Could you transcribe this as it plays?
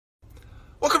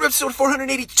Welcome to episode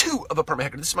 482 of Apartment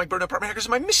Hacker. This is Mike Burton, Apartment Hackers,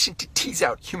 and my mission to tease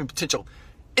out human potential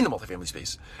in the multifamily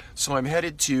space. So I'm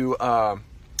headed to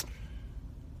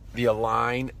the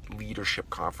Align Leadership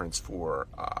Conference for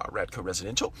Radco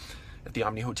Residential at the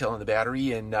Omni Hotel in the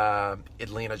Battery in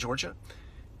Atlanta, Georgia.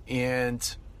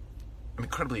 And I'm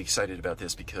incredibly excited about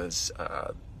this because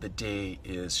the day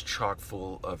is chock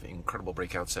full of incredible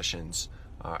breakout sessions.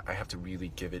 I have to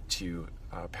really give it to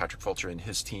Patrick Fulcher and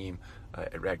his team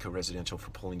at Radco Residential for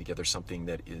pulling together something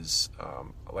that is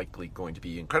likely going to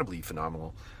be incredibly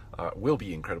phenomenal, will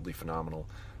be incredibly phenomenal,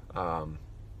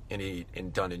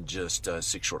 and done in just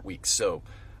 6 short weeks. So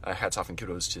hats off and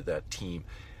kudos to that team.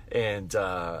 And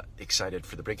excited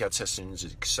for the breakout sessions,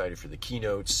 excited for the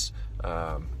keynotes,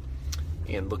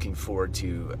 and looking forward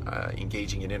to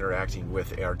engaging and interacting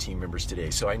with our team members today.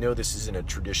 So I know this isn't a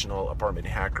traditional Apartment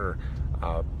Hacker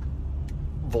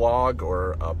vlog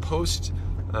or a post,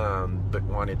 but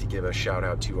wanted to give a shout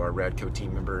out to our Radco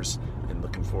team members and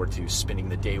looking forward to spending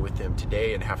the day with them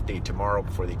today and half day tomorrow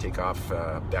before they take off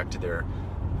back to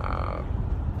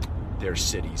their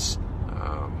cities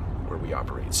where we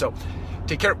operate. So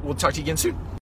take care. We'll talk to you again soon.